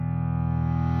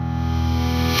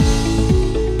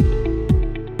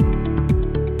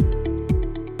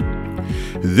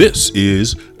This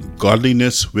is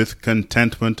Godliness with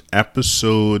Contentment,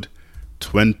 episode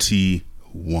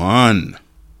 21.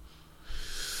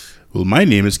 Well, my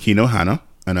name is Keno Hanna,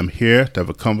 and I'm here to have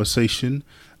a conversation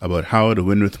about how to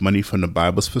win with money from the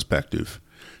Bible's perspective.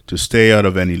 To stay out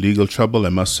of any legal trouble, I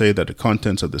must say that the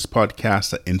contents of this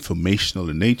podcast are informational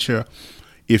in nature.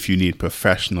 If you need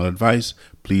professional advice,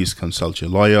 please consult your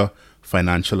lawyer,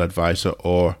 financial advisor,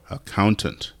 or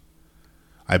accountant.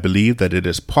 I believe that it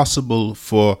is possible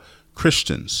for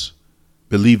Christians,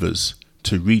 believers,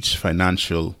 to reach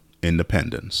financial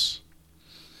independence.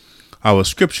 Our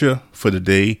scripture for the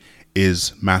day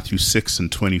is Matthew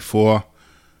 6:24.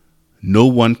 No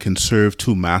one can serve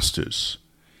two masters.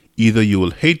 Either you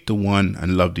will hate the one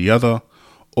and love the other,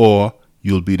 or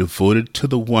you'll be devoted to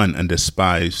the one and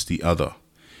despise the other.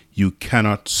 You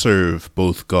cannot serve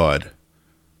both God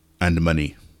and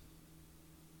money.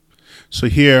 So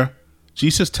here,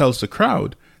 Jesus tells the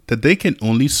crowd that they can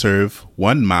only serve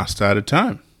one master at a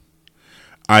time.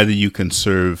 Either you can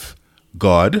serve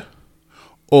God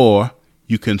or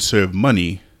you can serve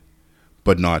money,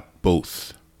 but not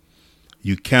both.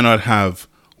 You cannot have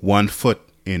one foot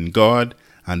in God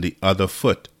and the other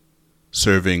foot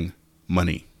serving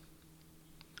money.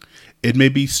 It may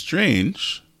be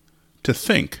strange to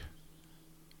think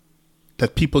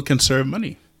that people can serve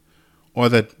money or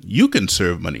that you can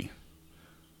serve money.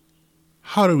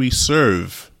 How do we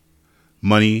serve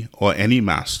money or any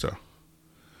master?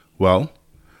 Well,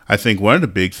 I think one of the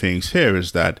big things here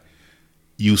is that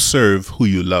you serve who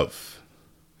you love.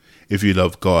 If you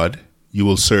love God, you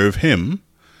will serve Him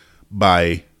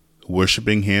by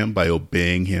worshiping Him, by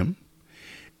obeying Him.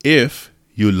 If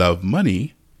you love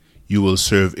money, you will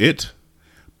serve it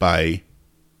by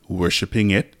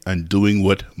worshiping it and doing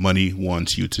what money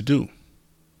wants you to do.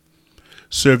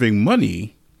 Serving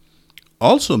money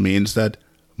also means that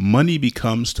money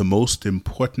becomes the most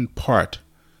important part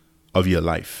of your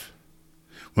life.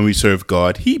 When we serve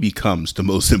God, He becomes the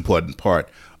most important part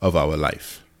of our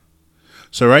life.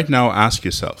 So right now, ask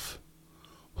yourself,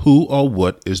 who or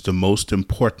what is the most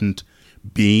important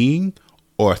being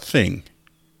or thing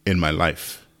in my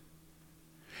life?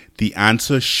 The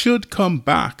answer should come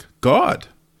back, God.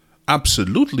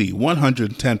 Absolutely,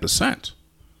 110%.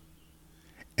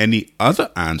 Any other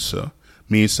answer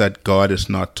means that God is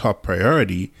not top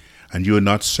priority and you are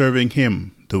not serving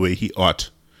Him the way He ought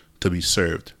to be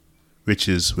served, which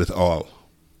is with all.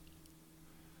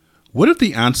 What if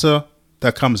the answer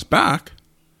that comes back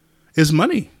is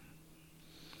money?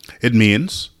 It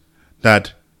means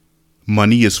that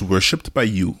money is worshipped by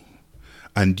you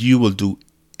and you will do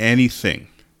anything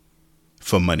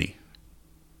for money.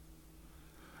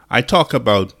 I talk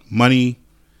about money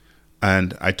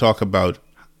and I talk about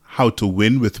how to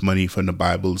win with money from the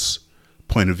Bible's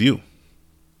point of view.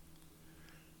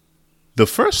 The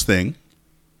first thing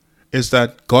is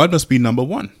that God must be number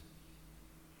one.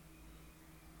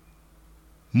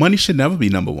 Money should never be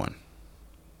number one.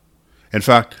 In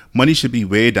fact, money should be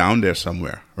way down there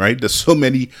somewhere, right? There's so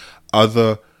many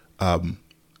other,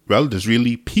 there's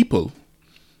really people,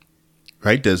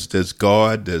 right? There's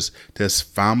God, there's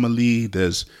family,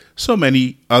 there's so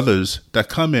many others that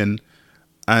come in.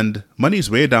 And money is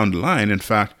way down the line. In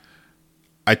fact,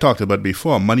 I talked about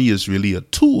before, money is really a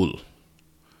tool,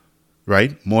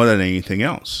 right? More than anything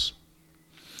else.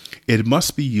 It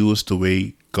must be used the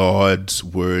way God's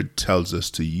word tells us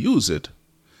to use it,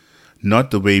 not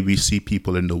the way we see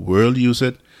people in the world use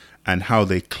it and how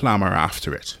they clamor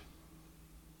after it.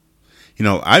 You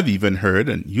know, I've even heard,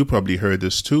 and you probably heard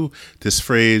this too, this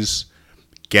phrase,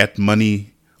 get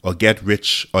money or get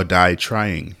rich or die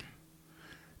trying.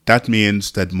 That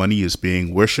means that money is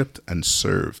being worshipped and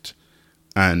served,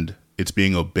 and it's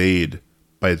being obeyed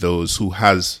by those who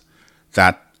has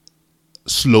that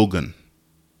slogan.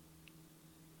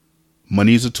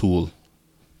 Money is a tool.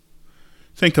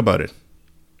 Think about it.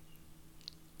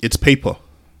 It's paper.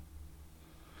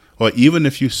 Or even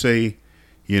if you say,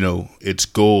 it's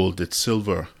gold, it's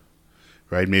silver,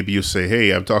 right? Maybe you say, hey,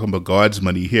 I'm talking about God's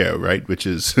money here, right? Which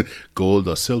is gold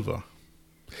or silver.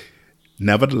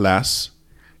 Nevertheless,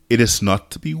 it is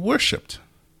not to be worshipped,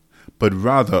 but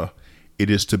rather it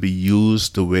is to be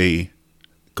used the way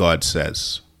God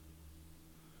says.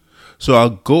 So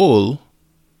our goal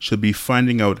should be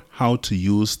finding out how to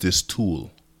use this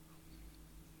tool,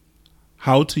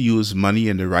 how to use money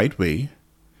in the right way,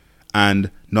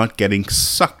 and not getting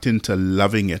sucked into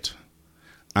loving it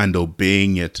and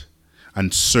obeying it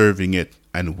and serving it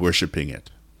and worshiping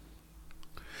it.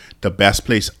 The best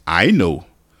place I know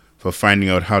for finding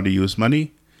out how to use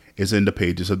money is in the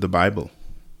pages of the Bible.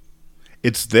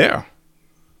 It's there.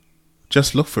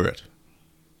 Just look for it.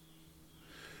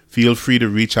 Feel free to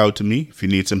reach out to me if you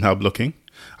need some help looking.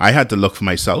 I had to look for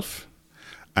myself,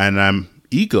 and I'm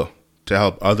eager to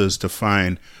help others to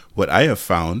find what I have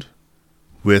found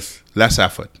with less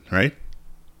effort, right?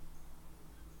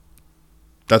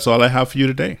 That's all I have for you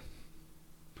today.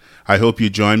 I hope you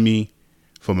join me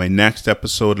for my next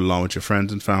episode along with your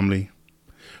friends and family.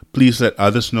 Please let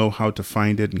others know how to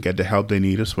find it and get the help they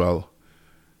need as well.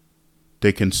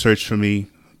 They can search for me,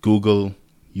 Google,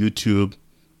 YouTube,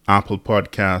 Apple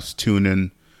Podcasts,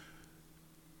 TuneIn.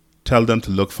 Tell them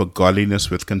to look for godliness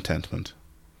with contentment.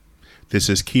 This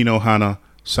is Keno Hana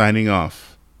signing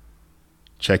off.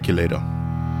 Check you later.